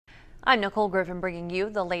I'm Nicole Griffin bringing you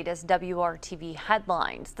the latest WRTV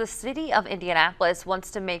headlines. The city of Indianapolis wants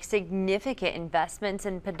to make significant investments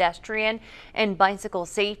in pedestrian and bicycle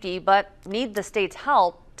safety, but need the state's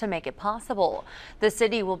help to make it possible. The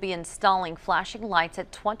city will be installing flashing lights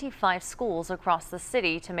at 25 schools across the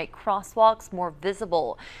city to make crosswalks more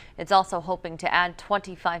visible. It's also hoping to add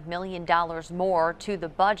 $25 million more to the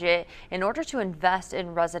budget in order to invest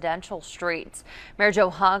in residential streets. Mayor Joe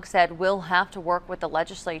Hogg said we'll have to work with the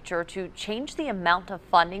legislature to change the amount of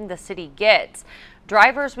funding the city gets.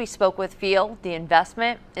 Drivers we spoke with feel the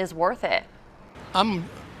investment is worth it. I'm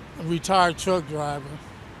a retired truck driver,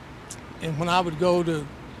 and when I would go to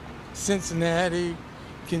Cincinnati,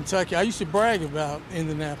 Kentucky, I used to brag about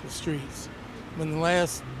Indianapolis streets. But in the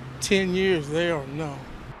last 10 years, they are no.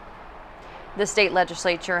 The state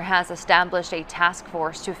legislature has established a task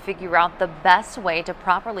force to figure out the best way to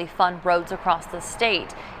properly fund roads across the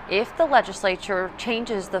state. If the legislature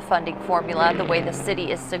changes the funding formula the way the city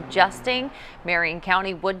is suggesting, Marion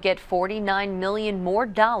County would get $49 million more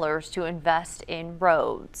to invest in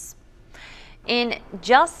roads. In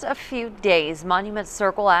just a few days, Monument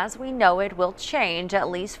Circle as we know it will change, at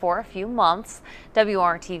least for a few months.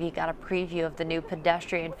 WRTV got a preview of the new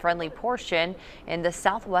pedestrian-friendly portion in the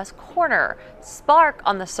southwest corner. Spark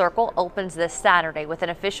on the Circle opens this Saturday with an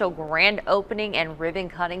official grand opening and ribbon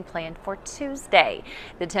cutting planned for Tuesday.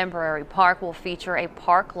 The temporary park will feature a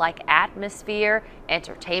park-like atmosphere,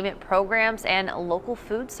 entertainment programs, and local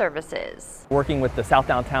food services. Working with the South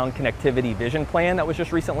Downtown Connectivity Vision Plan that was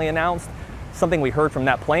just recently announced, something we heard from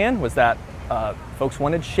that plan was that folks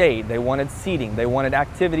wanted shade, they wanted seating, they wanted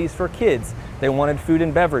activities for kids, they wanted food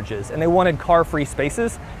and beverages, and they wanted car-free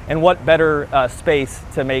spaces. And what better space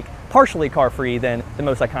to make partially car-free than the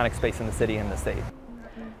most iconic space in the city and the state.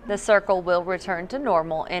 The Circle will return to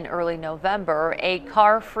normal in early November. A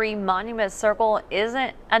car-free Monument Circle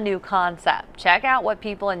isn't a new concept. Check out what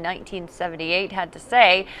people in 1978 had to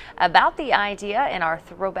say about the idea in our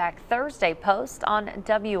Throwback Thursday post on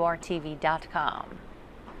WRTV.com.